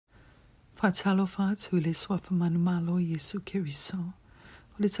Fatalo fatu le swafa manumalo Yesu Kiriso.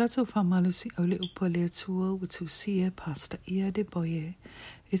 O le tatou whamalusi au le upu le atua wa Tusi pasta ia de boye.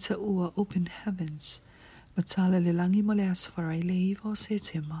 Leta'ua open heavens. Matala le langi mo le FARAILE iwa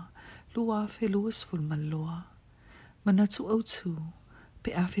SETEMA. Lua fe luas ful maloa. Manatu Autu.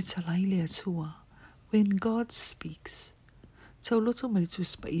 Fetalai le Atua. When God speaks. Tauloto ma le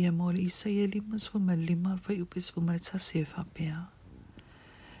Tusi Paia mo le Isaia limas ful malima alfai upis ful maletasi faapea.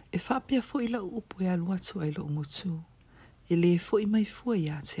 E faapea fo ila upu e aluatu ai lo ngutu. E le fo I mai fua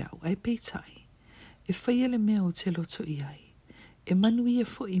ia te au ai peitai. E faia le mea o te loto I ai. E manuia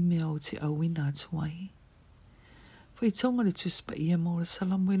fo I mea o te auina atu ai. Fo I tonga le Tusi Paia mo le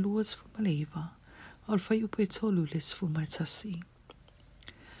Salamo e luas fu maleiva. Al fai upu e tolu les fu maitasi.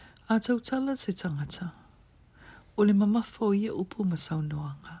 A tautala se tagata. O le mamafa o ia upu ma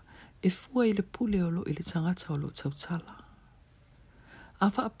saunoaga. E fua I le pule o lo I le tagata o lo tautala. A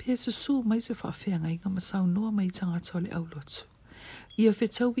faapea susu mai se faafeagaiga ma saunoa mai tagata o le Tauloto. Ia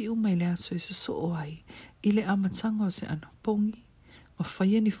fetauwi mai le aso e susu o ai I le amataga o se ana pongi ma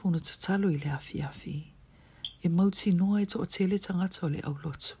faia ni funu tatalo I le afiafi. E mauti noa e toʻatele tagata o le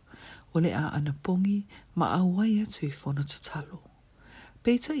Tauloto o le a ana pongi ma auai atu I funu tatalo.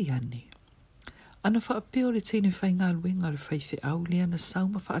 Peita I ane. Ana faapea o le teine whainga aluenga le faifeau le ana sau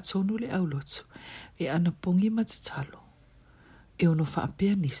ma faatonu le Tauloto e ana pongi ma tatalo. E ono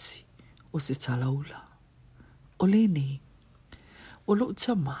faapea nisi o se talaula. O le nei, o lo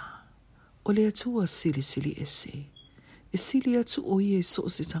tama, o le Atua Silisili Ese, e sili atu o ia e so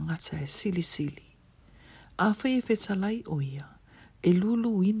se tagata e silisili. A fai e fetalai o ia, e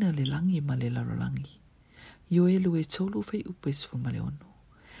lulu ina le langi ma le larolangi. Yo e lu e tolu fai upu e sfu ma le ono.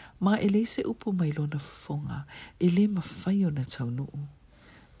 Ma e le se upu mai lona fonga, e le ma fai o na taunuu.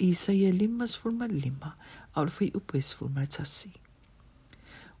 Isaia lima sfurma lima, au le fai upu e sfurma tasi.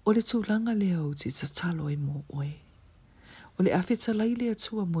 O le tūlanga le au ti tatalo e mo oe. O le Fetalai le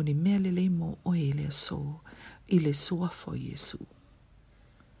Atua mo ni mea le mo oe le aso I le suafo Yesu.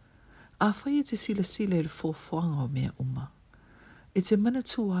 A whai te sila sila e le fōwhanga o mea uma. E te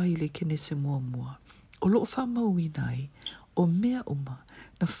Manatu I le Kenese mua mua. O lo whamauina ai o mea uma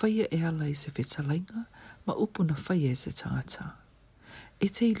na faia e ala I se Fetalainga ma upu na faia e se tagata. E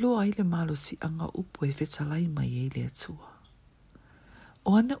te iloa ai le malo si anga upu e Fetalai mai e le Atua.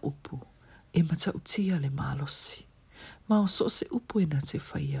 O ana upu e matautia le malosi, ma o so se upu e na te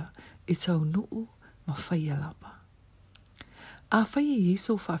faia e tau nuu ma faia lava. A faia I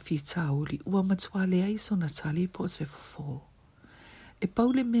eiso faafeagaiga ua matua le aiso na tali po se fofo. E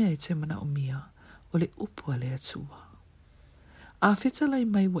paule mea e te mana o mia o le upu a le Atua. A fetalai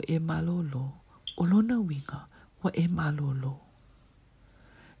mai wa e malolo, o lona winga wa e malolo.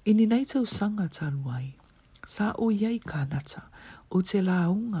 Ini nei tau sanga taluai, sa o I Kanata, o te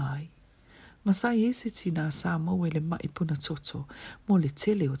launga ai. Ma sa Ese tina Salamo e le mai puna toto mo le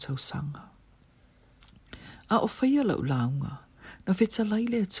tele o tausanga. A o faia lau launga, na Fetalai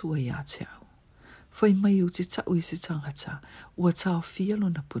le Atua ia te au. Fai mai o te tau I se tagata ua tau fialo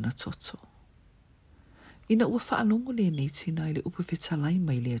na puna toto. Ina ua whaalongo le nei tina I le upu Fetalai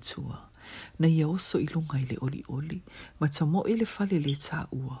mai le Atua, na ia oso I lunga I le oli oli, ma tamo I le fale le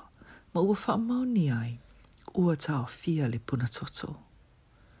ta'ua, ma ua whaamaoni ai, ua tau fia le puna toto.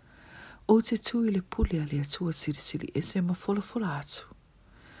 O te tui le pule a le Atua Silisili Ese ma Folafola atu.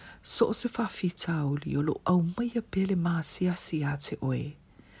 So o se faafeagaiga o lo au maia pele maasiasi a te oe.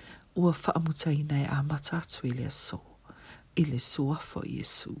 Ua whaamutaina e a matatu I le aso, I le suafo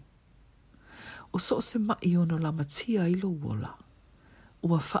Yesu. O so o se mai ono la matia I lo wola.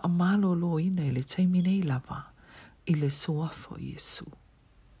 Ua whaamalo lo ina I le taimine I lava, I le suafo Yesu.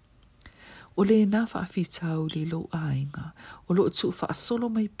 O le na faafeagaiga lo ainga, o lo tu faasolo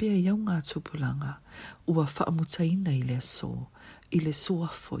mai pea iau ngā tupulanga, ua whaamutaina I le aso, I le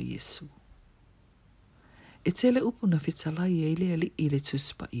suafo Yesu. E tele upu na Fetalai e le ali I le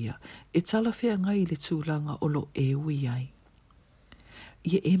Tusi Paia, e tala feagai I le tūlanga o lo e ui ai.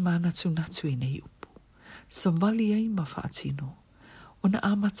 Ia e manatu natu I nei upu, sa wali ai ma whaatino, o na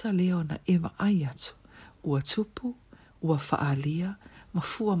amata leo na ewa ai atu, ua tupu, ua whaalia, ma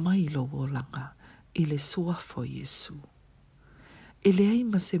fua mai lo wolanga I le suafo Yesu. E le ai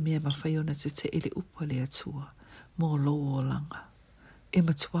ma se mea ma whaiona tete'e le upu le Atua, mo lo wolanga, e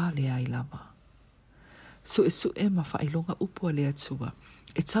matua le ai lama. So e ma whailonga upu le Atua,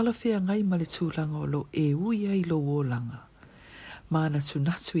 e tala feagai ma le tūlanga o lo e ui ai lo wolanga. Manatu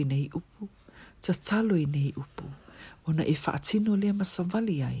natu I nei upu, ta talo I nei upu, ona e whaatino le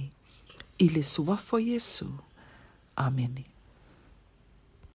masavali ai, I le suafo Yesu. Amen.